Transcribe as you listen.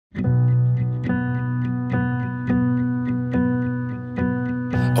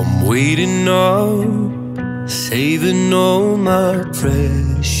waiting up, saving all my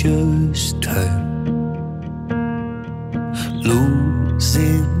precious time,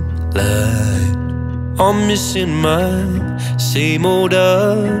 losing light. I'm missing my same old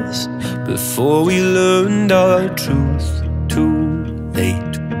us before we learned our truth too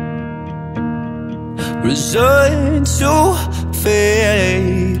late. Resigned to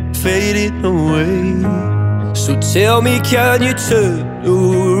fade, fading away. So tell me, can you turn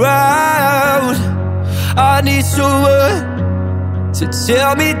around? I need someone to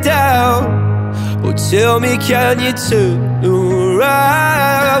tear me down. Oh, tell me, can you turn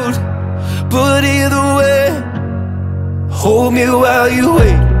around? But either way, hold me while you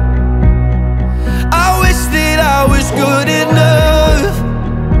wait. I wish that I was good enough.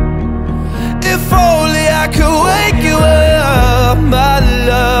 If only I could wake you up, my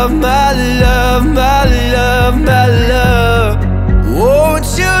love, my love, my love, my love. Won't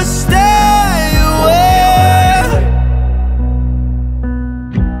you stay away?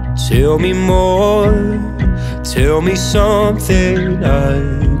 Tell me more, tell me something I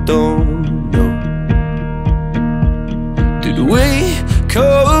don't know. Did we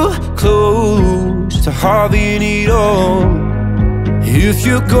come close to having it all? If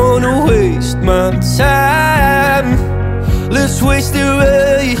you're gonna waste my time, let's waste it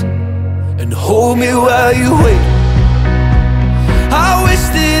right, and hold me while you wait. I wish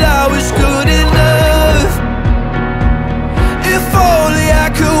that I was good enough. If only I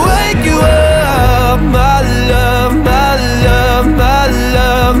could wake you up, my love, my love, my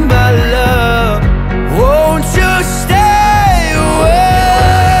love, my love. Won't you stay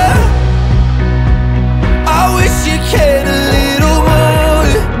away? I wish you cared a little more.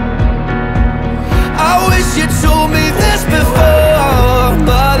 I wish you told me this before,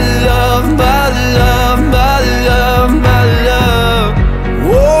 my love, my love, my love, my love.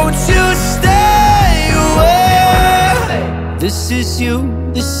 Won't you stay away? This is you,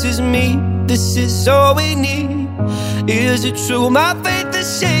 this is me, this is all we need. Is it true? My faith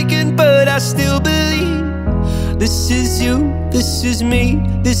is shaken, but I still believe. This is you, this is me,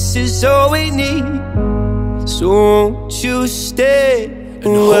 this is all we need. So won't you stay and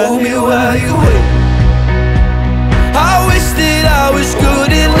hold me while you wait? I wish that I was good